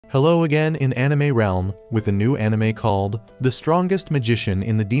Hello again in anime realm, with a new anime called The Strongest Magician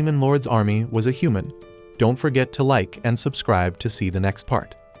in the Demon Lord's Army Was a Human. Don't forget to like and subscribe to see the next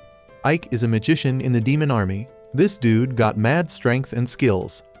part. Ike is a magician in the demon army. This dude got mad strength and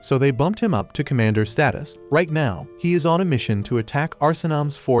skills, so they bumped him up to commander status. Right now, he is on a mission to attack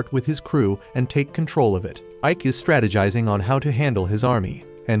Arsenam's fort with his crew and take control of it. Ike is strategizing on how to handle his army.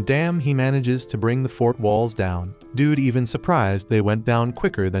 And damn, he manages to bring the fort walls down. Dude even surprised they went down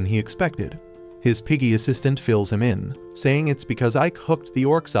quicker than he expected. His piggy assistant fills him in, saying it's because Ike hooked the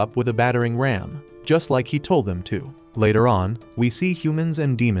orcs up with a battering ram, just like he told them to. Later on, we see humans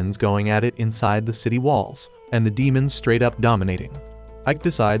and demons going at it inside the city walls, and the demons straight up dominating. Ike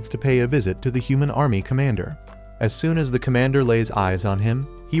decides to pay a visit to the human army commander. As soon as the commander lays eyes on him,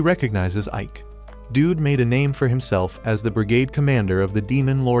 he recognizes Ike. Dude made a name for himself as the brigade commander of the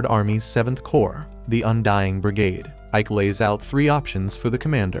Demon Lord Army's 7th Corps, the Undying Brigade. Ike lays out 3 options for the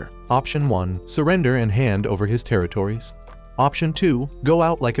commander. Option 1, surrender and hand over his territories. Option 2, go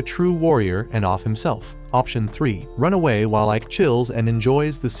out like a true warrior and off himself. Option 3, run away while Ike chills and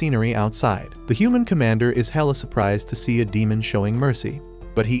enjoys the scenery outside. The human commander is hella surprised to see a demon showing mercy,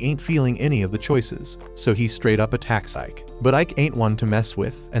 but he ain't feeling any of the choices, so he straight up attacks Ike. But Ike ain't one to mess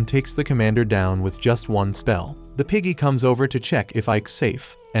with and takes the commander down with just one spell. The piggy comes over to check if Ike's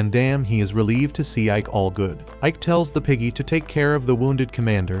safe, and damn, he is relieved to see Ike all good. Ike tells the piggy to take care of the wounded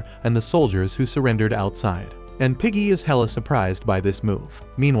commander and the soldiers who surrendered outside. And Piggy is hella surprised by this move.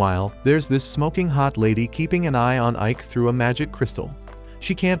 Meanwhile, there's this smoking hot lady keeping an eye on Ike through a magic crystal.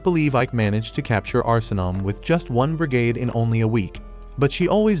 She can't believe Ike managed to capture Arsenam with just 1 brigade in only a week. But she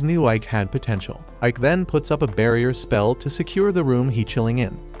always knew Ike had potential. Ike then puts up a barrier spell to secure the room he's chilling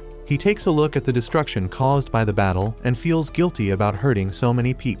in. He takes a look at the destruction caused by the battle and feels guilty about hurting so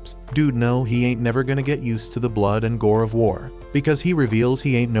many peeps. Dude no, he ain't never gonna get used to the blood and gore of war, because he reveals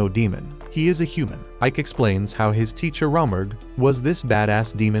he ain't no demon. He is a human. Ike explains how his teacher Romberg was this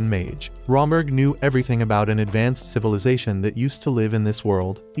badass demon mage. Romberg knew everything about an advanced civilization that used to live in this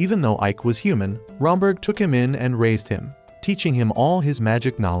world. Even though Ike was human, Romberg took him in and raised him, teaching him all his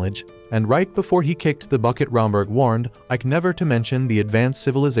magic knowledge, and right before he kicked the bucket, Romberg warned Ike never to mention the advanced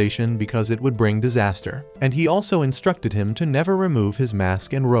civilization because it would bring disaster. And he also instructed him to never remove his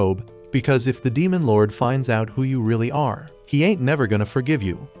mask and robe, because if the Demon Lord finds out who you really are, he ain't never gonna forgive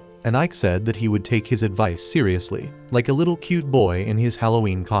you. And Ike said that he would take his advice seriously, like a little cute boy in his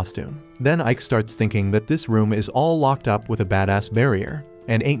Halloween costume. Then Ike starts thinking that this room is all locked up with a badass barrier,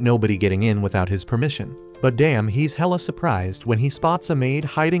 and ain't nobody getting in without his permission. But damn, he's hella surprised when he spots a maid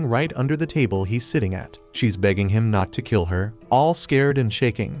hiding right under the table he's sitting at. She's begging him not to kill her, all scared and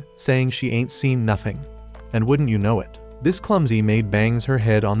shaking, saying she ain't seen nothing. And wouldn't you know it, this clumsy maid bangs her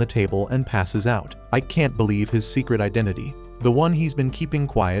head on the table and passes out. Ike can't believe his secret identity, the one he's been keeping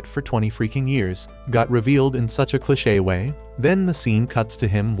quiet for 20 freaking years, got revealed in such a cliche way. Then the scene cuts to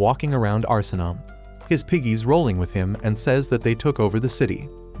him walking around Arsenam. His piggy's rolling with him and says that they took over the city,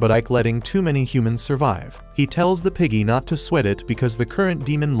 but Ike letting too many humans survive. He tells the piggy not to sweat it because the current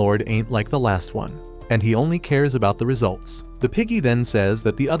demon lord ain't like the last one, and he only cares about the results. The piggy then says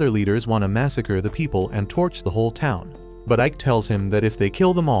that the other leaders want to massacre the people and torch the whole town, but Ike tells him that if they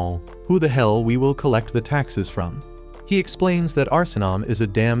kill them all, who the hell we will collect the taxes from? He explains that Arsenam is a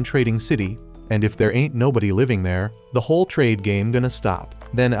damn trading city, and if there ain't nobody living there, the whole trade game gonna stop.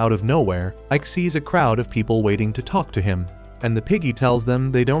 Then out of nowhere, Ike sees a crowd of people waiting to talk to him, and the piggy tells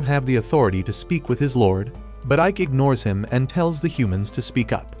them they don't have the authority to speak with his lord. But Ike ignores him and tells the humans to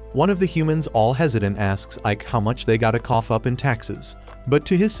speak up. One of the humans, all hesitant, asks Ike how much they gotta cough up in taxes. But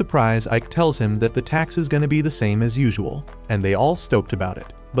to his surprise, Ike tells him that the tax is gonna be the same as usual, and they all stoked about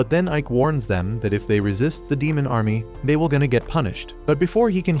it. But then Ike warns them that if they resist the demon army, they will gonna get punished. But before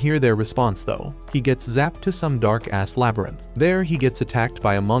he can hear their response though, he gets zapped to some dark-ass labyrinth. There he gets attacked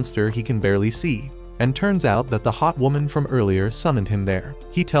by a monster he can barely see, and turns out that the hot woman from earlier summoned him there.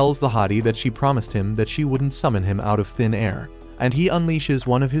 He tells the hottie that she promised him that she wouldn't summon him out of thin air, and he unleashes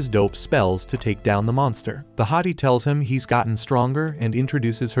one of his dope spells to take down the monster. The hottie tells him he's gotten stronger and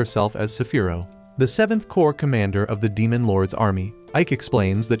introduces herself as Saikyou, the 7th Corps commander of the Demon Lord's army. Ike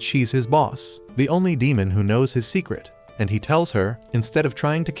explains that she's his boss, the only demon who knows his secret, and he tells her, instead of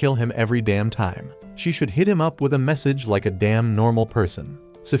trying to kill him every damn time, she should hit him up with a message like a damn normal person.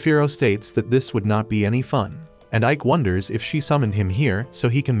 Saikyou states that this would not be any fun, and Ike wonders if she summoned him here so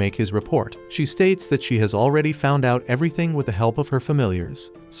he can make his report. She states that she has already found out everything with the help of her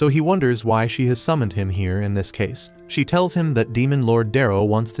familiars, so he wonders why she has summoned him here in this case. She tells him that Demon Lord Darrow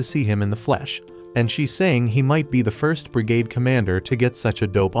wants to see him in the flesh, and she's saying he might be the first brigade commander to get such a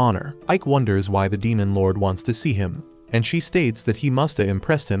dope honor. Ike wonders why the Demon Lord wants to see him, and she states that he must have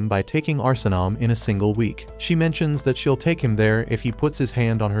impressed him by taking Arsenal in a single week. She mentions that she'll take him there if he puts his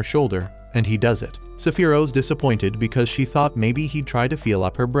hand on her shoulder, and he does it. Sephiroth's disappointed because she thought maybe he'd try to feel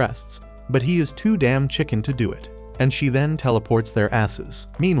up her breasts, but he is too damn chicken to do it, and she then teleports their asses.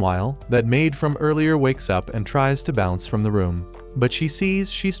 Meanwhile, that maid from earlier wakes up and tries to bounce from the room, but she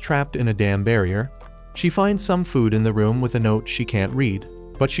sees she's trapped in a damn barrier. She finds some food in the room with a note she can't read,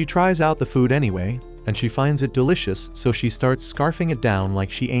 but she tries out the food anyway, and she finds it delicious, so she starts scarfing it down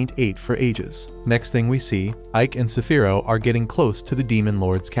like she ain't ate for ages. Next thing we see, Ike and Sephiroth are getting close to the Demon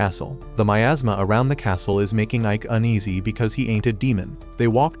Lord's castle. The miasma around the castle is making Ike uneasy because he ain't a demon. They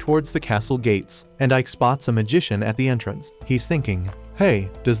walk towards the castle gates, and Ike spots a magician at the entrance. He's thinking, hey,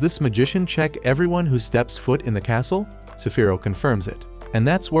 does this magician check everyone who steps foot in the castle? Sephiroth confirms it. And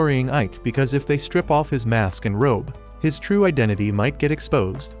that's worrying Ike because if they strip off his mask and robe, his true identity might get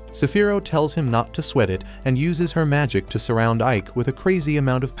exposed. Sephiroth tells him not to sweat it and uses her magic to surround Ike with a crazy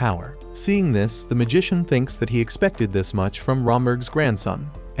amount of power. Seeing this, the magician thinks that he expected this much from Romberg's grandson,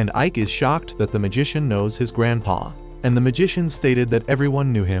 and Ike is shocked that the magician knows his grandpa. And the magician stated that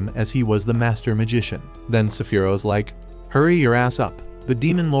everyone knew him as he was the master magician. Then Sephiroth's like, hurry your ass up. The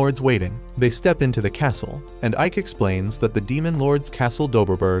Demon Lord's waiting. They step into the castle, and Ike explains that the Demon Lord's castle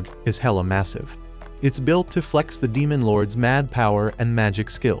Doberberg is hella massive. It's built to flex the Demon Lord's mad power and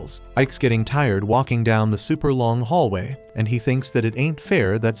magic skills. Ike's getting tired walking down the super long hallway, and he thinks that it ain't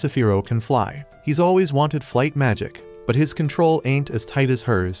fair that Sephiroth can fly. He's always wanted flight magic, but his control ain't as tight as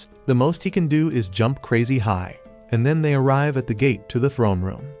hers. The most he can do is jump crazy high. And then they arrive at the gate to the throne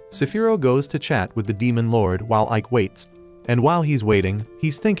room. Sephiroth goes to chat with the Demon Lord while Ike waits. And while he's waiting,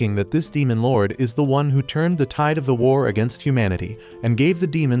 he's thinking that this Demon Lord is the one who turned the tide of the war against humanity and gave the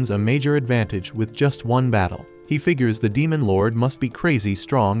demons a major advantage with just one battle. He figures the Demon Lord must be crazy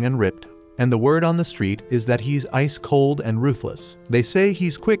strong and ripped, and the word on the street is that he's ice cold and ruthless. They say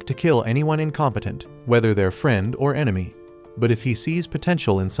he's quick to kill anyone incompetent, whether they're friend or enemy. But if he sees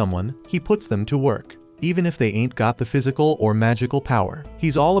potential in someone, he puts them to work, even if they ain't got the physical or magical power.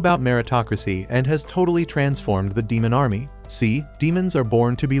 He's all about meritocracy and has totally transformed the demon army. See, demons are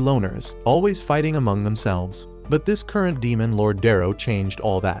born to be loners, always fighting among themselves. But this current Demon Lord Darrow changed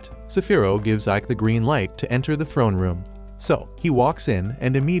all that. Sephiroth gives Ike the green light to enter the throne room. So, he walks in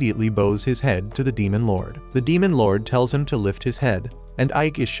and immediately bows his head to the Demon Lord. The Demon Lord tells him to lift his head, and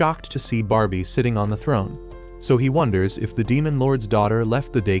Ike is shocked to see Barbie sitting on the throne. So he wonders if the Demon Lord's daughter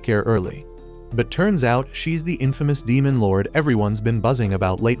left the daycare early. But turns out she's the infamous Demon Lord everyone's been buzzing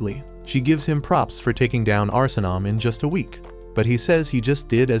about lately. She gives him props for taking down Arsenal in just a week. But he says he just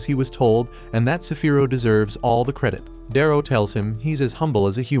did as he was told and that Sephiroth deserves all the credit. Darrow tells him he's as humble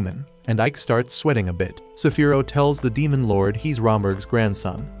as a human, and Ike starts sweating a bit. Sephiroth tells the Demon Lord he's Romberg's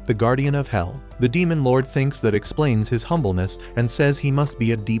grandson, the Guardian of Hell. The Demon Lord thinks that explains his humbleness and says he must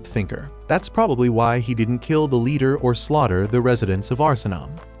be a deep thinker. That's probably why he didn't kill the leader or slaughter the residents of Arsenal,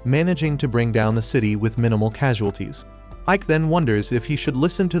 managing to bring down the city with minimal casualties. Ike then wonders if he should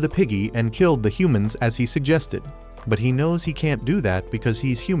listen to the piggy and kill the humans as he suggested. But he knows he can't do that because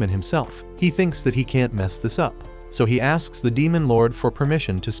he's human himself. He thinks that he can't mess this up. So he asks the Demon Lord for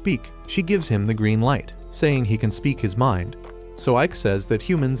permission to speak. She gives him the green light, saying he can speak his mind. So Ike says that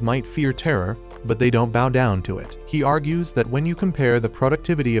humans might fear terror, but they don't bow down to it. He argues that when you compare the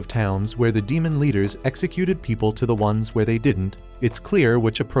productivity of towns where the demon leaders executed people to the ones where they didn't, it's clear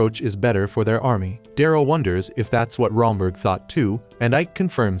which approach is better for their army. Darrow wonders if that's what Romberg thought too, and Ike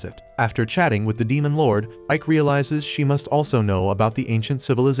confirms it. After chatting with the Demon Lord, Ike realizes she must also know about the ancient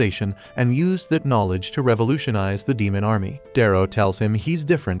civilization and use that knowledge to revolutionize the demon army. Darrow tells him he's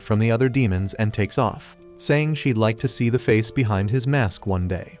different from the other demons and takes off, saying she'd like to see the face behind his mask one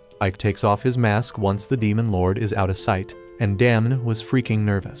day. Ike takes off his mask once the Demon Lord is out of sight, and Damn was freaking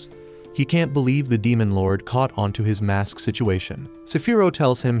nervous. He can't believe the Demon Lord caught onto his mask situation. Sephiroth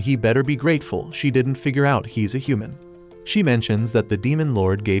tells him he better be grateful she didn't figure out he's a human. She mentions that the Demon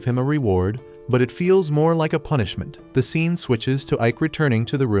Lord gave him a reward, but it feels more like a punishment. The scene switches to Ike returning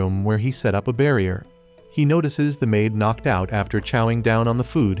to the room where he set up a barrier. He notices the maid knocked out after chowing down on the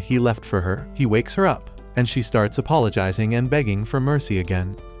food he left for her. He wakes her up, and she starts apologizing and begging for mercy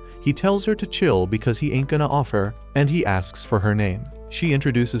again. He tells her to chill because he ain't gonna offer, and he asks for her name. She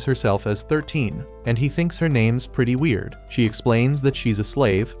introduces herself as 13, and he thinks her name's pretty weird. She explains that she's a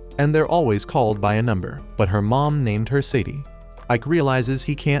slave, and they're always called by a number, but her mom named her Sadie. Ike realizes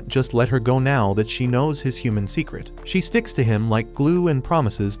he can't just let her go now that she knows his human secret. She sticks to him like glue and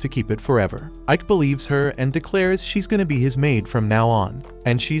promises to keep it forever. Ike believes her and declares she's gonna be his maid from now on.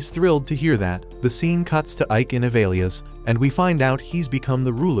 And she's thrilled to hear that. The scene cuts to Ike in Avelia's, and we find out he's become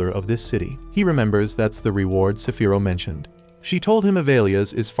the ruler of this city. He remembers that's the reward Saphiro mentioned. She told him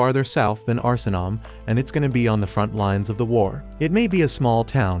Avelia's is farther south than Arsenam, and it's gonna be on the front lines of the war. It may be a small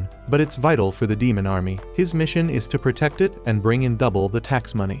town, but it's vital for the demon army. His mission is to protect it and bring in double the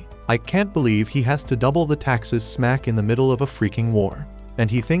tax money. I can't believe he has to double the taxes smack in the middle of a freaking war. And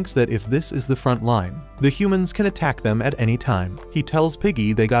he thinks that if this is the front line, the humans can attack them at any time. He tells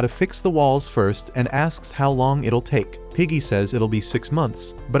Piggy they gotta fix the walls first and asks how long it'll take. Piggy says it'll be 6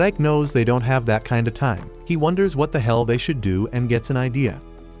 months, but Ike knows they don't have that kind of time. He wonders what the hell they should do and gets an idea.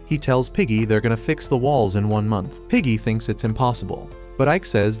 He tells Piggy they're gonna fix the walls in 1 month. Piggy thinks it's impossible, but Ike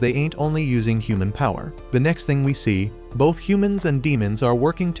says they ain't only using human power. The next thing we see, both humans and demons are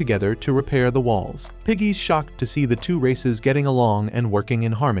working together to repair the walls. Piggy's shocked to see the two races getting along and working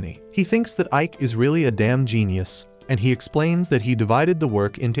in harmony. He thinks that Ike is really a damn genius, and he explains that he divided the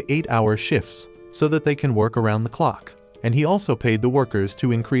work into 8-hour shifts so that they can work around the clock. And he also paid the workers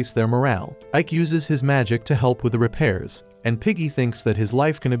to increase their morale. Ike uses his magic to help with the repairs, and Piggy thinks that his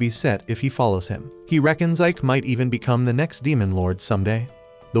life gonna be set if he follows him. He reckons Ike might even become the next demon lord someday.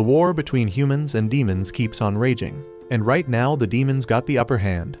 The war between humans and demons keeps on raging, and right now the demons got the upper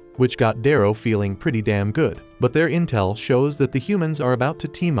hand, which got Darrow feeling pretty damn good. But their intel shows that the humans are about to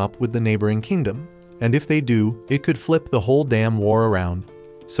team up with the neighboring kingdom, and if they do, it could flip the whole damn war around.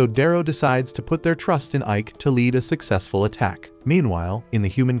 So Darrow decides to put their trust in Ike to lead a successful attack. Meanwhile, in the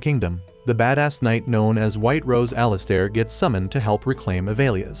human kingdom, the badass knight known as White Rose Alistair gets summoned to help reclaim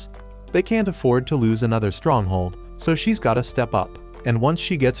Avelia's. They can't afford to lose another stronghold, so she's gotta step up. And once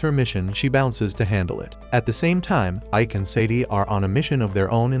she gets her mission, she bounces to handle it. At the same time, Ike and Sadie are on a mission of their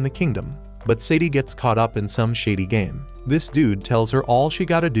own in the kingdom, but Sadie gets caught up in some shady game. This dude tells her all she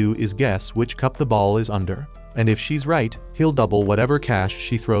gotta do is guess which cup the ball is under, and if she's right, he'll double whatever cash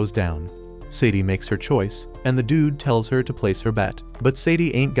she throws down. Sadie makes her choice, and the dude tells her to place her bet. But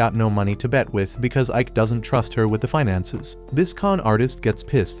Sadie ain't got no money to bet with because Ike doesn't trust her with the finances. This con artist gets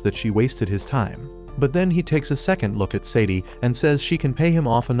pissed that she wasted his time. But then he takes a second look at Sadie and says she can pay him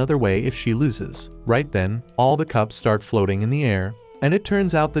off another way if she loses. Right then, all the cups start floating in the air, and it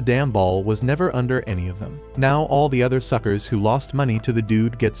turns out the damn ball was never under any of them. Now all the other suckers who lost money to the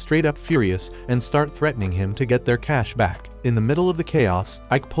dude get straight up furious and start threatening him to get their cash back. In the middle of the chaos,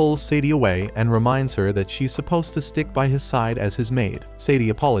 Ike pulls Sadie away and reminds her that she's supposed to stick by his side as his maid. Sadie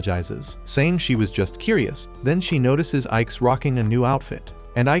apologizes, saying she was just curious. Then she notices Ike's rocking a new outfit,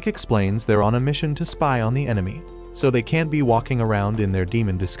 and Ike explains they're on a mission to spy on the enemy, so they can't be walking around in their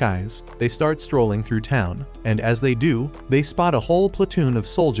demon disguise. They start strolling through town, and as they do, they spot a whole platoon of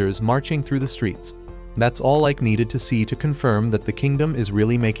soldiers marching through the streets. That's all Ike needed to see to confirm that the kingdom is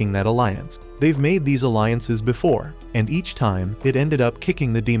really making that alliance. They've made these alliances before, and each time, it ended up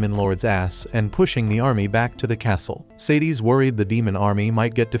kicking the demon lord's ass and pushing the army back to the castle. Sadie's worried the demon army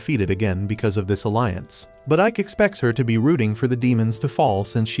might get defeated again because of this alliance, but Ike expects her to be rooting for the demons to fall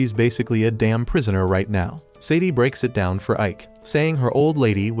since she's basically a damn prisoner right now. Sadie breaks it down for Ike, saying her old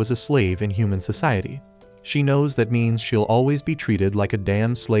lady was a slave in human society. She knows that means she'll always be treated like a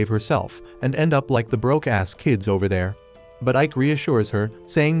damn slave herself and end up like the broke-ass kids over there. But Ike reassures her,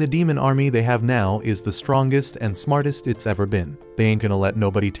 saying the demon army they have now is the strongest and smartest it's ever been. They ain't gonna let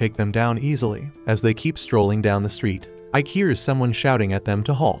nobody take them down easily. As they keep strolling down the street, Ike hears someone shouting at them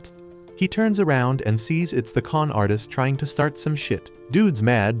to halt. He turns around and sees it's the con artist trying to start some shit. Dude's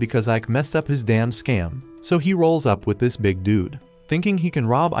mad because Ike messed up his damn scam, so he rolls up with this big dude, thinking he can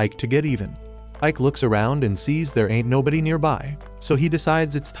rob Ike to get even. Ike looks around and sees there ain't nobody nearby, so he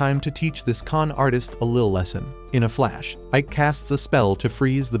decides it's time to teach this con artist a little lesson. In a flash, Ike casts a spell to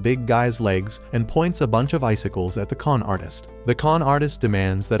freeze the big guy's legs and points a bunch of icicles at the con artist. The con artist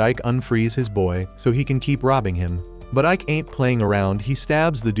demands that Ike unfreeze his boy so he can keep robbing him. But Ike ain't playing around. He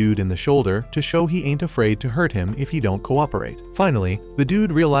stabs the dude in the shoulder to show he ain't afraid to hurt him if he don't cooperate. Finally, the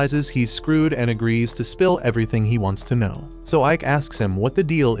dude realizes he's screwed and agrees to spill everything he wants to know. So Ike asks him what the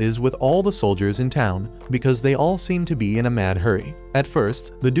deal is with all the soldiers in town, because they all seem to be in a mad hurry. At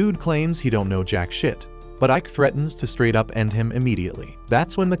first, the dude claims he don't know jack shit, but Ike threatens to straight up end him immediately.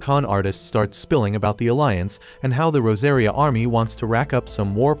 That's when the con artist starts spilling about the alliance and how the Rosaria army wants to rack up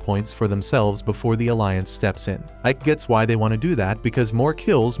some war points for themselves before the alliance steps in. Ike gets why they want to do that, because more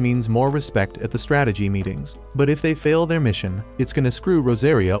kills means more respect at the strategy meetings. But if they fail their mission, it's gonna screw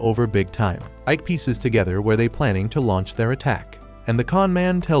Rosaria over big time. Ike pieces together where they planning to launch their attack, and the con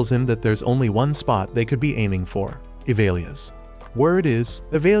man tells him that there's only one spot they could be aiming for: Avelia's. Word is,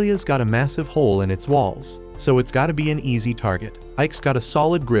 Avelia's got a massive hole in its walls, so it's gotta be an easy target. Ike's got a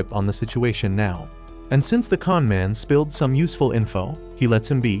solid grip on the situation now. And since the con man spilled some useful info, he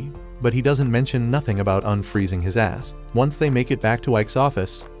lets him be, but he doesn't mention nothing about unfreezing his ass. Once they make it back to Ike's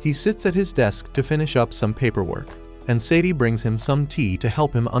office, he sits at his desk to finish up some paperwork, and Sadie brings him some tea to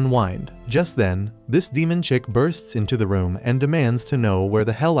help him unwind. Just then, this demon chick bursts into the room and demands to know where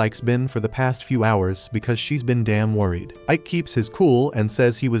the hell Ike's been for the past few hours because she's been damn worried. Ike keeps his cool and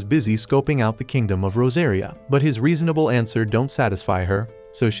says he was busy scoping out the kingdom of Rosaria, but his reasonable answer don't satisfy her,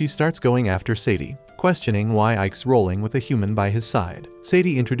 so she starts going after Sadie, questioning why Ike's rolling with a human by his side.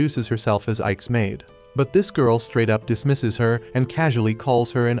 Sadie introduces herself as Ike's maid, but this girl straight up dismisses her and casually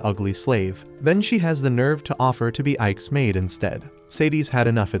calls her an ugly slave. Then she has the nerve to offer to be Ike's maid instead. Sadie's had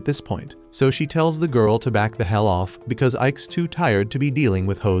enough at this point, so she tells the girl to back the hell off because Ike's too tired to be dealing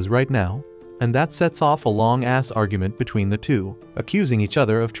with hoes right now. And that sets off a long-ass argument between the two, accusing each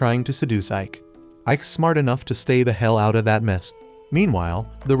other of trying to seduce Ike. Ike's smart enough to stay the hell out of that mess. Meanwhile,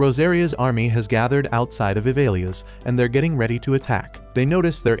 the Rosaria's army has gathered outside of Avelia's and they're getting ready to attack. They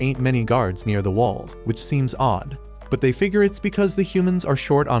notice there ain't many guards near the walls, which seems odd, but they figure it's because the humans are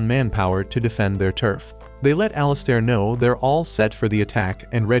short on manpower to defend their turf. They let Alistair know they're all set for the attack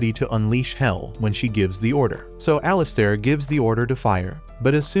and ready to unleash hell when she gives the order. So Alistair gives the order to fire,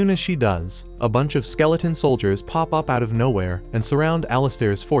 but as soon as she does, a bunch of skeleton soldiers pop up out of nowhere and surround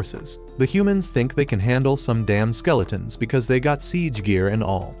Alistair's forces. The humans think they can handle some damn skeletons because they got siege gear and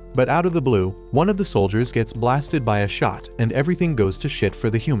all. But out of the blue, one of the soldiers gets blasted by a shot and everything goes to shit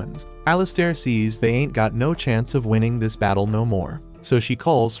for the humans. Alistair sees they ain't got no chance of winning this battle no more, so she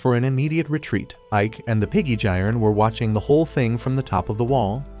calls for an immediate retreat. Ike and the piggy giant were watching the whole thing from the top of the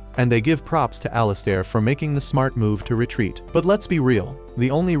wall, and they give props to Alistair for making the smart move to retreat. But let's be real, the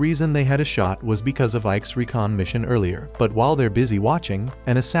only reason they had a shot was because of Ike's recon mission earlier. But while they're busy watching,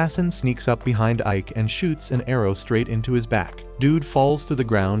 an assassin sneaks up behind Ike and shoots an arrow straight into his back. Dude falls to the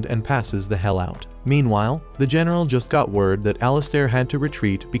ground and passes the hell out. Meanwhile, the general just got word that Alistair had to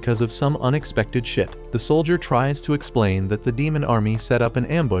retreat because of some unexpected shit. The soldier tries to explain that the demon army set up an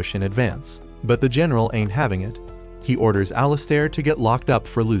ambush in advance, but the general ain't having it. He orders Alistair to get locked up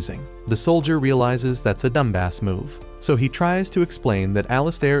for losing. The soldier realizes that's a dumbass move, so he tries to explain that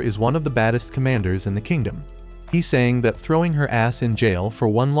Alistair is one of the baddest commanders in the kingdom. He's saying that throwing her ass in jail for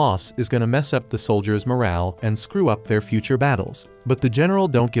one loss is gonna mess up the soldiers' morale and screw up their future battles. But the general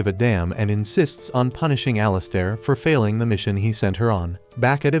don't give a damn and insists on punishing Alistair for failing the mission he sent her on.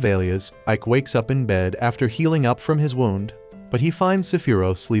 Back at Avelia's, Ike wakes up in bed after healing up from his wound, but he finds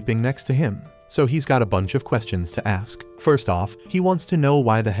Sephiroth sleeping next to him. So he's got a bunch of questions to ask. First off, he wants to know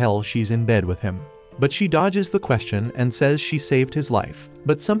why the hell she's in bed with him. But she dodges the question and says she saved his life.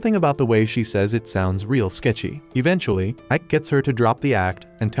 But something about the way she says it sounds real sketchy. Eventually, Ike gets her to drop the act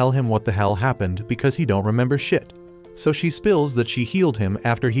and tell him what the hell happened because he don't remember shit. So she spills that she healed him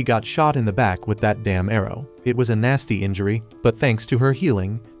after he got shot in the back with that damn arrow. It was a nasty injury, but thanks to her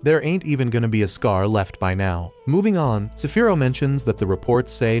healing, there ain't even gonna be a scar left by now. Moving on, Sephiroth mentions that the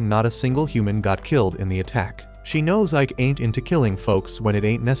reports say not a single human got killed in the attack. She knows Ike ain't into killing folks when it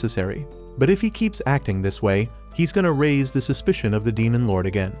ain't necessary, but if he keeps acting this way, he's gonna raise the suspicion of the Demon Lord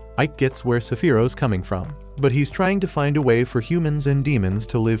again. Ike gets where Sephiroth's coming from, but he's trying to find a way for humans and demons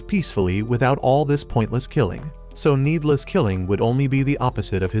to live peacefully without all this pointless killing. So needless killing would only be the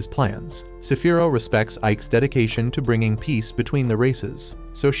opposite of his plans. Sephiroth respects Ike's dedication to bringing peace between the races,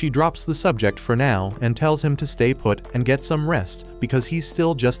 so she drops the subject for now and tells him to stay put and get some rest because he's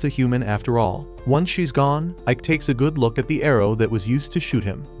still just a human after all. Once she's gone, Ike takes a good look at the arrow that was used to shoot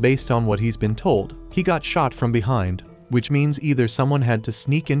him. Based on what he's been told, he got shot from behind, which means either someone had to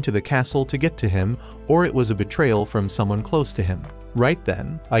sneak into the castle to get to him or it was a betrayal from someone close to him. Right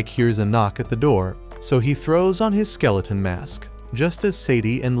then, Ike hears a knock at the door, so he throws on his skeleton mask. Just as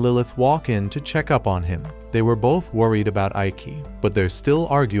Sadie and Lilith walk in to check up on him, they were both worried about Ike, but they're still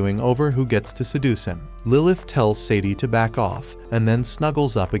arguing over who gets to seduce him. Lilith tells Sadie to back off and then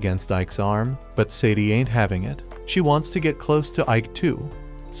snuggles up against Ike's arm, but Sadie ain't having it. She wants to get close to Ike too,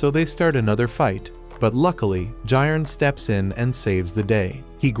 so they start another fight. But luckily, Jiren steps in and saves the day.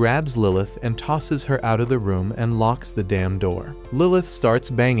 He grabs Lilith and tosses her out of the room and locks the damn door. Lilith starts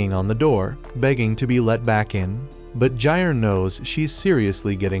banging on the door, begging to be let back in, but Jiren knows she's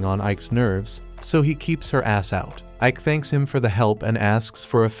seriously getting on Ike's nerves, so he keeps her ass out. Ike thanks him for the help and asks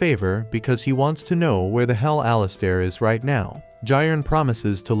for a favor because he wants to know where the hell Alistair is right now. Jiren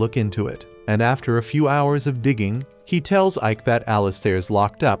promises to look into it, and after a few hours of digging, he tells Ike that Alistair's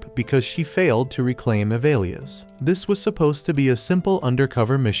locked up because she failed to reclaim Avelia's. This was supposed to be a simple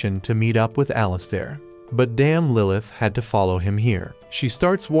undercover mission to meet up with Alistair, But damn, Lilith had to follow him here. She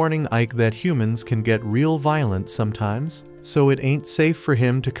starts warning Ike that humans can get real violent sometimes, so it ain't safe for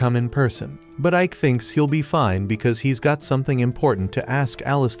him to come in person. But Ike thinks he'll be fine because he's got something important to ask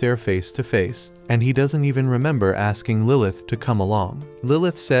Alistair face to face, and he doesn't even remember asking Lilith to come along.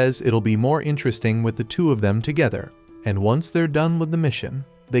 Lilith says it'll be more interesting with the two of them together, and once they're done with the mission,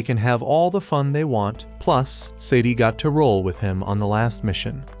 they can have all the fun they want. Plus, Sadie got to roll with him on the last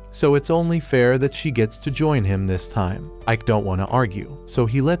mission, so it's only fair that she gets to join him this time. Ike don't want to argue, so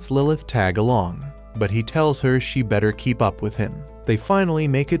he lets Lilith tag along, but he tells her she better keep up with him. They finally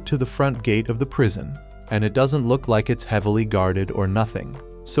make it to the front gate of the prison, and it doesn't look like it's heavily guarded or nothing.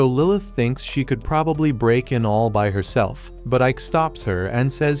 So Lilith thinks she could probably break in all by herself, but Ike stops her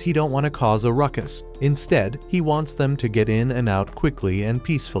and says he don't want to cause a ruckus. Instead, he wants them to get in and out quickly and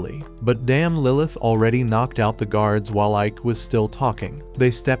peacefully. But damn, Lilith already knocked out the guards while Ike was still talking.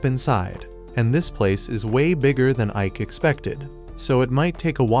 They step inside, and this place is way bigger than Ike expected, so it might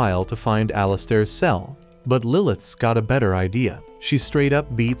take a while to find Alistair's cell. But Lilith's got a better idea. She straight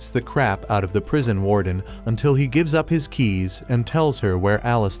up beats the crap out of the prison warden until he gives up his keys and tells her where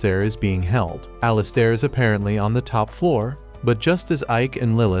Alistair is being held. Alistair is apparently on the top floor, but just as Ike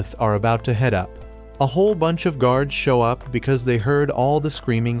and Lilith are about to head up, a whole bunch of guards show up because they heard all the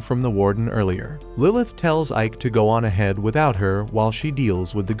screaming from the warden earlier. Lilith tells Ike to go on ahead without her while she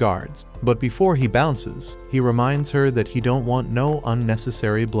deals with the guards, but before he bounces, he reminds her that he don't want no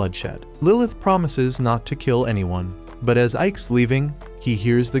unnecessary bloodshed. Lilith promises not to kill anyone, but as Ike's leaving, he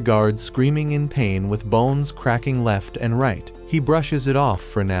hears the guards screaming in pain with bones cracking left and right. He brushes it off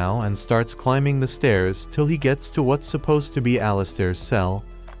for now and starts climbing the stairs till he gets to what's supposed to be Alistair's cell,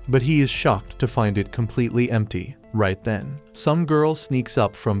 but he is shocked to find it completely empty. Right then, some girl sneaks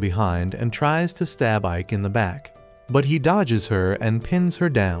up from behind and tries to stab Ike in the back, but he dodges her and pins her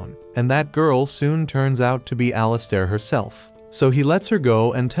down, and that girl soon turns out to be Alistair herself. So he lets her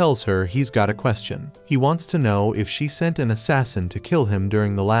go and tells her he's got a question. He wants to know if she sent an assassin to kill him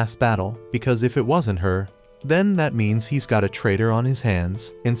during the last battle, because if it wasn't her, then that means he's got a traitor on his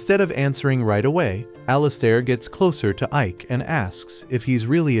hands. Instead of answering right away, Alistair gets closer to Ike and asks if he's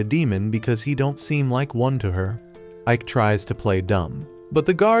really a demon because he don't seem like one to her. Ike tries to play dumb, but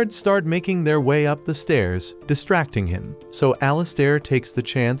the guards start making their way up the stairs, distracting him. So Alistair takes the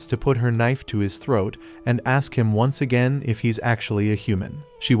chance to put her knife to his throat and ask him once again if he's actually a human.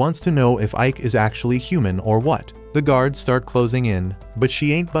 She wants to know if Ike is actually human or what. The guards start closing in, but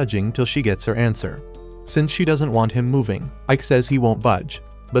she ain't budging till she gets her answer. Since she doesn't want him moving, Ike says he won't budge,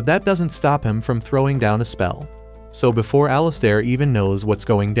 but that doesn't stop him from throwing down a spell. So before Alistair even knows what's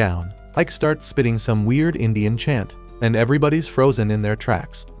going down, Ike starts spitting some weird Indian chant, and everybody's frozen in their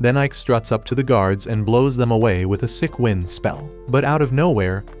tracks. Then Ike struts up to the guards and blows them away with a sick wind spell. But out of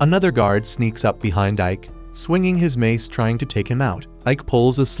nowhere, another guard sneaks up behind Ike, swinging his mace trying to take him out. Ike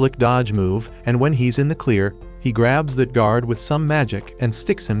pulls a slick dodge move, and when he's in the clear, he grabs that guard with some magic and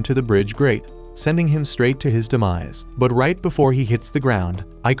sticks him to the bridge grate, sending him straight to his demise. But right before he hits the ground,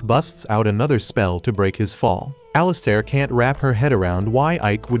 Ike busts out another spell to break his fall. Alistair can't wrap her head around why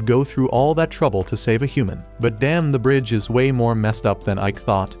Ike would go through all that trouble to save a human. But damn, the bridge is way more messed up than Ike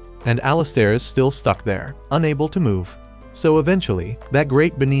thought, and Alistair is still stuck there, unable to move. So eventually, that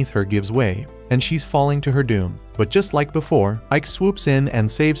grate beneath her gives way, and she's falling to her doom. But just like before, Ike swoops in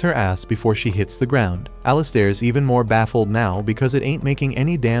and saves her ass before she hits the ground. Alistair's even more baffled now because it ain't making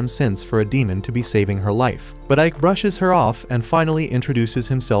any damn sense for a demon to be saving her life. But Ike brushes her off and finally introduces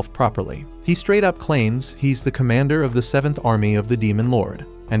himself properly. He straight up claims he's the commander of the 7th Army of the Demon Lord,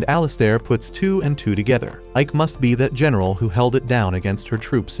 and Alistair puts 2 and 2 together. Ike must be that general who held it down against her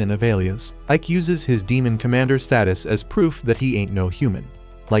troops in Avelias. Ike uses his demon commander status as proof that he ain't no human.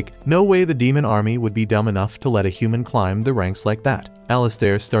 Like, no way the demon army would be dumb enough to let a human climb the ranks like that.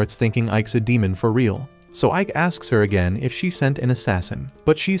 Alistair starts thinking Ike's a demon for real. So Ike asks her again if she sent an assassin,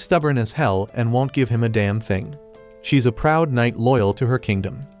 but she's stubborn as hell and won't give him a damn thing. She's a proud knight loyal to her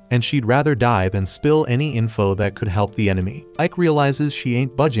kingdom, and she'd rather die than spill any info that could help the enemy. Ike realizes she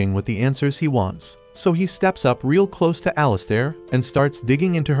ain't budging with the answers he wants, so he steps up real close to Alistair and starts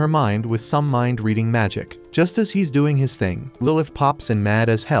digging into her mind with some mind-reading magic. Just as he's doing his thing, Lilith pops in mad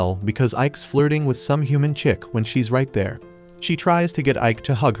as hell because Ike's flirting with some human chick when she's right there. She tries to get Ike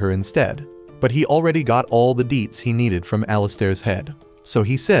to hug her instead, but he already got all the deets he needed from Alistair's head, so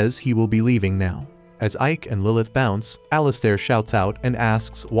he says he will be leaving now. As Ike and Lilith bounce, Alistair shouts out and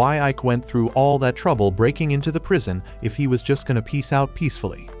asks why Ike went through all that trouble breaking into the prison if he was just gonna peace out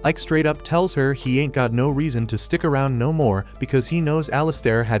peacefully. Ike straight up tells her he ain't got no reason to stick around no more because he knows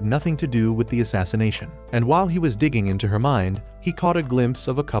Alistair had nothing to do with the assassination. And while he was digging into her mind, he caught a glimpse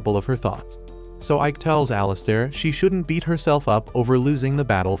of a couple of her thoughts. so Ike tells Alistair she shouldn't beat herself up over losing the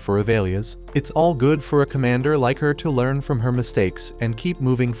battle for Avelias. It's all good for a commander like her to learn from her mistakes and keep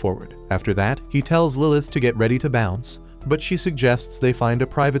moving forward. After that, he tells Lilith to get ready to bounce, but she suggests they find a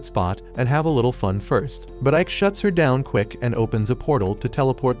private spot and have a little fun first. But Ike shuts her down quick and opens a portal to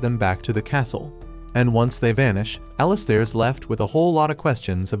teleport them back to the castle. And once they vanish, Alistair's left with a whole lot of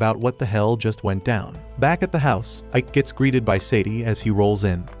questions about what the hell just went down. Back at the house, Ike gets greeted by Sadie as he rolls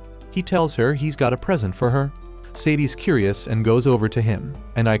in. He tells her he's got a present for her. Sadie's curious and goes over to him,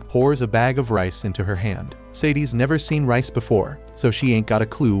 and Ike pours a bag of rice into her hand. Sadie's never seen rice before, so she ain't got a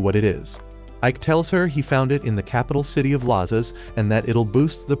clue what it is. Ike tells her he found it in the capital city of Lazas and that it'll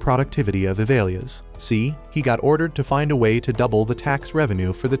boost the productivity of Avelias. See, he got ordered to find a way to double the tax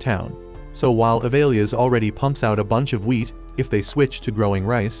revenue for the town. So while Avelias already pumps out a bunch of wheat, if they switch to growing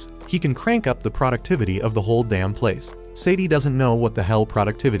rice, he can crank up the productivity of the whole damn place. Sadie doesn't know what the hell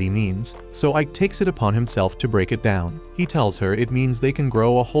productivity means, so Ike takes it upon himself to break it down. He tells her it means they can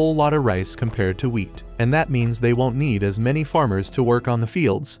grow a whole lot of rice compared to wheat, and that means they won't need as many farmers to work on the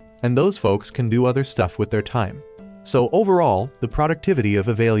fields, and those folks can do other stuff with their time. So overall, the productivity of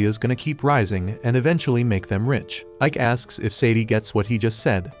Avelia is gonna keep rising and eventually make them rich. Ike asks if Sadie gets what he just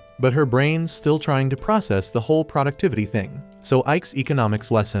said, but her brain's still trying to process the whole productivity thing, so Ike's economics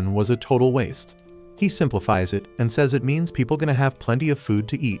lesson was a total waste. He simplifies it and says it means people gonna have plenty of food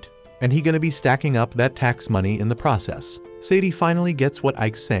to eat, and he gonna be stacking up that tax money in the process. Sadie finally gets what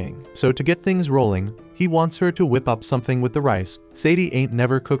Ike's saying, so to get things rolling, he wants her to whip up something with the rice. Sadie ain't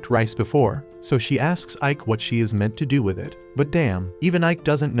never cooked rice before, so she asks Ike what she is meant to do with it. But damn, even Ike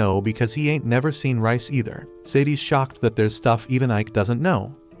doesn't know because he ain't never seen rice either. Sadie's shocked that there's stuff even Ike doesn't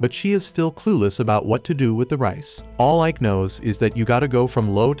know, but she is still clueless about what to do with the rice. All Ike knows is that you gotta go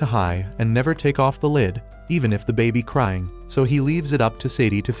from low to high and never take off the lid, even if the baby crying, so he leaves it up to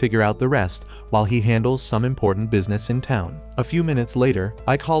Sadie to figure out the rest while he handles some important business in town. A few minutes later,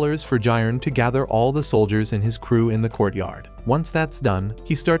 Ike hollers for Jyrn to gather all the soldiers and his crew in the courtyard. Once that's done,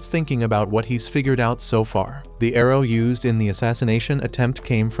 he starts thinking about what he's figured out so far. The arrow used in the assassination attempt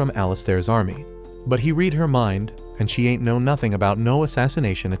came from Alistair's army. But he read her mind, and she ain't know nothing about no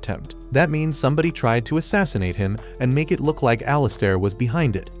assassination attempt. That means somebody tried to assassinate him and make it look like Alistair was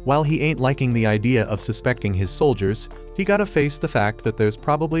behind it. While he ain't liking the idea of suspecting his soldiers, he gotta face the fact that there's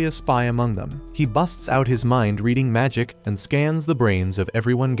probably a spy among them. He busts out his mind-reading magic and scans the brains of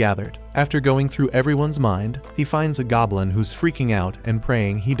everyone gathered. After going through everyone's mind, he finds a goblin who's freaking out and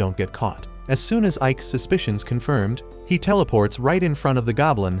praying he don't get caught. As soon as Ike's suspicions confirmed, he teleports right in front of the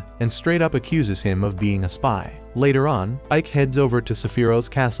goblin and straight up accuses him of being a spy. Later on, Ike heads over to Sephiroth's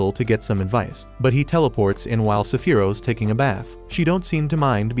castle to get some advice, but he teleports in while Sephiroth's taking a bath. She don't seem to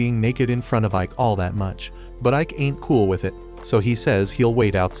mind being naked in front of Ike all that much, but Ike ain't cool with it, so he says he'll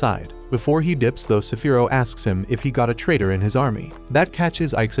wait outside. Before he dips though, Sephiroth asks him if he got a traitor in his army. That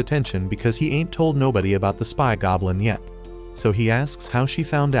catches Ike's attention because he ain't told nobody about the spy goblin yet. So he asks how she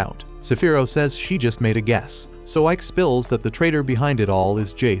found out. Sephiroth says she just made a guess, so Ike spills that the traitor behind it all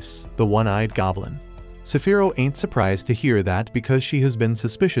is Jace, the one-eyed goblin. Sephiroth ain't surprised to hear that because she has been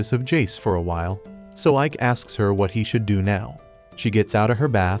suspicious of Jace for a while, so Ike asks her what he should do now. She gets out of her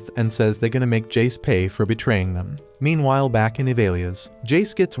bath and says they're gonna make Jace pay for betraying them. Meanwhile, back in Avelias,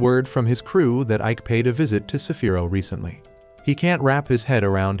 Jace gets word from his crew that Ike paid a visit to Sephiroth recently. He can't wrap his head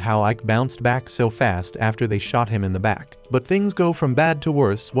around how Ike bounced back so fast after they shot him in the back. But things go from bad to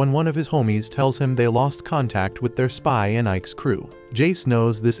worse when one of his homies tells him they lost contact with their spy in Ike's crew. Jace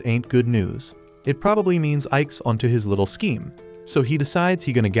knows this ain't good news. It probably means Ike's onto his little scheme. So he decides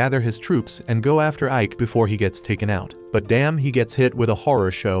he's gonna gather his troops and go after Ike before he gets taken out. But damn, he gets hit with a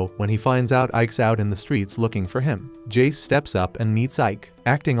horror show when he finds out Ike's out in the streets looking for him. Jace steps up and meets Ike,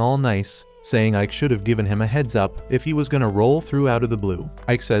 acting all nice, saying Ike should have given him a heads up if he was gonna roll through out of the blue.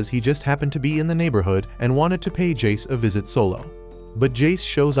 Ike says he just happened to be in the neighborhood and wanted to pay Jace a visit solo. But Jace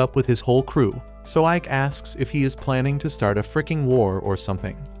shows up with his whole crew, so Ike asks if he is planning to start a fricking war or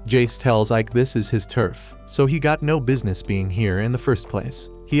something. Jace tells Ike this is his turf, so he got no business being here in the first place.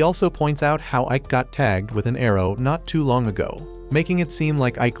 He also points out how Ike got tagged with an arrow not too long ago, making it seem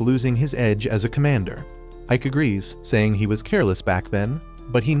like Ike losing his edge as a commander. Ike agrees, saying he was careless back then,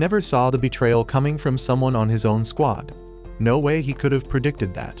 but he never saw the betrayal coming from someone on his own squad. No way he could have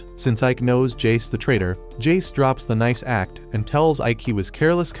predicted that. Since Ike knows Jace the traitor, Jace drops the nice act and tells Ike he was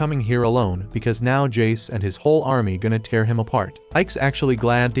careless coming here alone because now Jace and his whole army gonna tear him apart. Ike's actually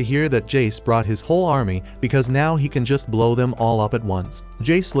glad to hear that Jace brought his whole army because now he can just blow them all up at once.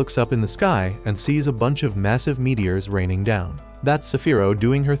 Jace looks up in the sky and sees a bunch of massive meteors raining down. That's Sephiroth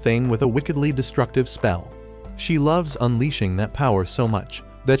doing her thing with a wickedly destructive spell. She loves unleashing that power so much,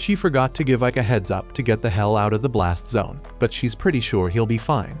 that she forgot to give Ike a heads up to get the hell out of the blast zone, but she's pretty sure he'll be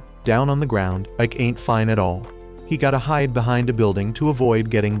fine. Down on the ground, Ike ain't fine at all. He gotta hide behind a building to avoid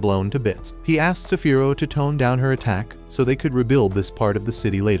getting blown to bits. He asked Sephiroth to tone down her attack so they could rebuild this part of the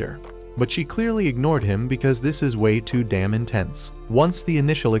city later. But she clearly ignored him because this is way too damn intense. Once the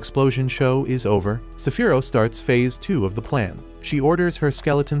initial explosion show is over, Sephiroth starts phase 2 of the plan. She orders her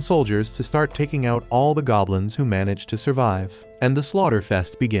skeleton soldiers to start taking out all the goblins who manage to survive. And the slaughter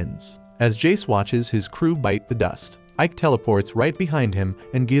fest begins. As Jace watches his crew bite the dust, Ike teleports right behind him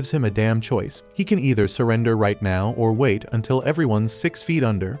and gives him a damn choice. He can either surrender right now or wait until everyone's 6 feet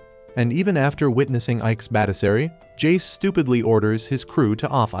under. And even after witnessing Ike's badassery, Jace stupidly orders his crew to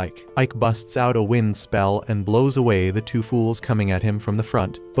off Ike. Ike busts out a wind spell and blows away the 2 fools coming at him from the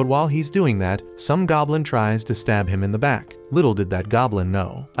front. But while he's doing that, some goblin tries to stab him in the back. Little did that goblin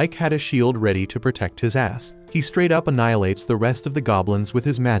know, Ike had a shield ready to protect his ass. He straight up annihilates the rest of the goblins with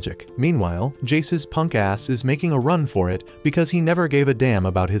his magic. Meanwhile, Jace's punk ass is making a run for it because he never gave a damn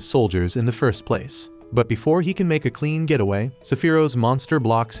about his soldiers in the first place. But before he can make a clean getaway, Sephiroth's monster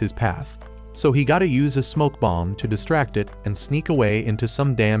blocks his path. So he gotta use a smoke bomb to distract it and sneak away into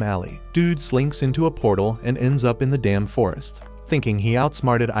some damn alley. Dude slinks into a portal and ends up in the damn forest, thinking he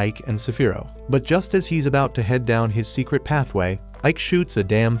outsmarted Ike and Sephiroth. But just as he's about to head down his secret pathway, Ike shoots a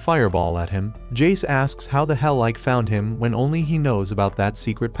damn fireball at him. Jace asks how the hell Ike found him when only he knows about that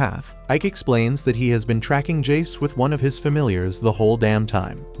secret path. Ike explains that he has been tracking Jace with one of his familiars the whole damn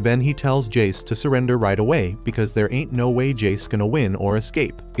time. Then he tells Jace to surrender right away because there ain't no way Jace gonna win or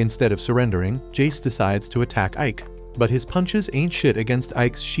escape. Instead of surrendering, Jace decides to attack Ike. But his punches ain't shit against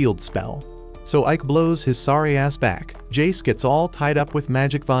Ike's shield spell. So Ike blows his sorry ass back. Jace gets all tied up with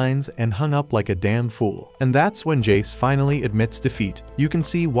magic vines and hung up like a damn fool. And that's when Jace finally admits defeat. You can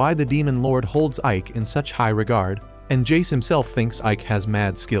see why the Demon Lord holds Ike in such high regard, and Jace himself thinks Ike has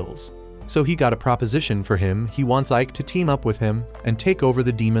mad skills. So he got a proposition for him. He wants Ike to team up with him and take over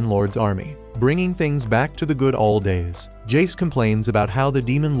the Demon Lord's army, bringing things back to the good old days. Jace complains about how the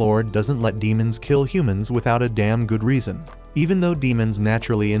Demon Lord doesn't let demons kill humans without a damn good reason, even though demons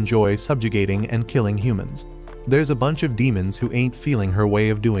naturally enjoy subjugating and killing humans. There's a bunch of demons who ain't feeling her way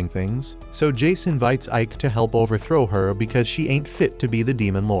of doing things, so Jace invites Ike to help overthrow her because she ain't fit to be the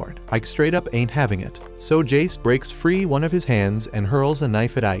Demon Lord. Ike straight up ain't having it, so Jace breaks free one of his hands and hurls a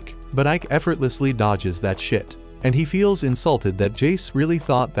knife at Ike, but Ike effortlessly dodges that shit. And he feels insulted that Jace really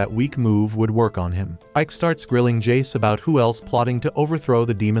thought that weak move would work on him. Ike starts grilling Jace about who else plotting to overthrow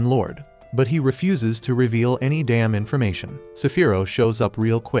the Demon Lord, but he refuses to reveal any damn information. Sephiroth shows up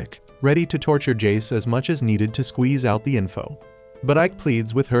real quick, ready to torture Jace as much as needed to squeeze out the info. But Ike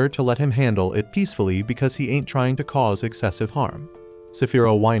pleads with her to let him handle it peacefully because he ain't trying to cause excessive harm.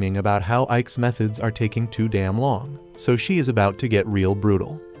 Sephiroth whining about how Ike's methods are taking too damn long, so she is about to get real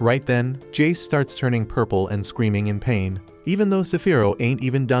brutal. Right then, Jace starts turning purple and screaming in pain, even though Sephiroth ain't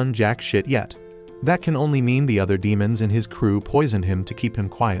even done jack shit yet. That can only mean the other demons in his crew poisoned him to keep him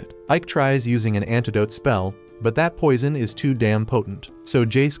quiet. Ike tries using an antidote spell, but that poison is too damn potent, so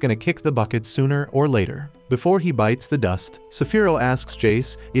Jace gonna kick the bucket sooner or later. Before he bites the dust, Sephiroth asks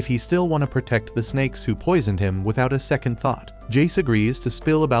Jace if he still want to protect the snakes who poisoned him without a second thought. Jace agrees to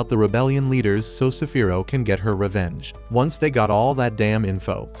spill about the rebellion leaders so Sephiroth can get her revenge. Once they got all that damn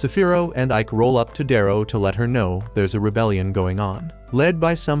info, Sephiroth and Ike roll up to Darrow to let her know there's a rebellion going on, led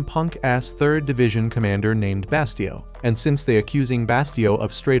by some punk-ass 3rd Division commander named Bastio. And since they accusing Bastio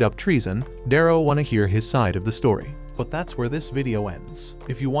of straight-up treason, Darrow wanna hear his side of the story. But that's where this video ends.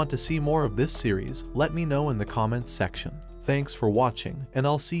 If you want to see more of this series, let me know in the comments section. Thanks for watching, and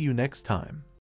I'll see you next time.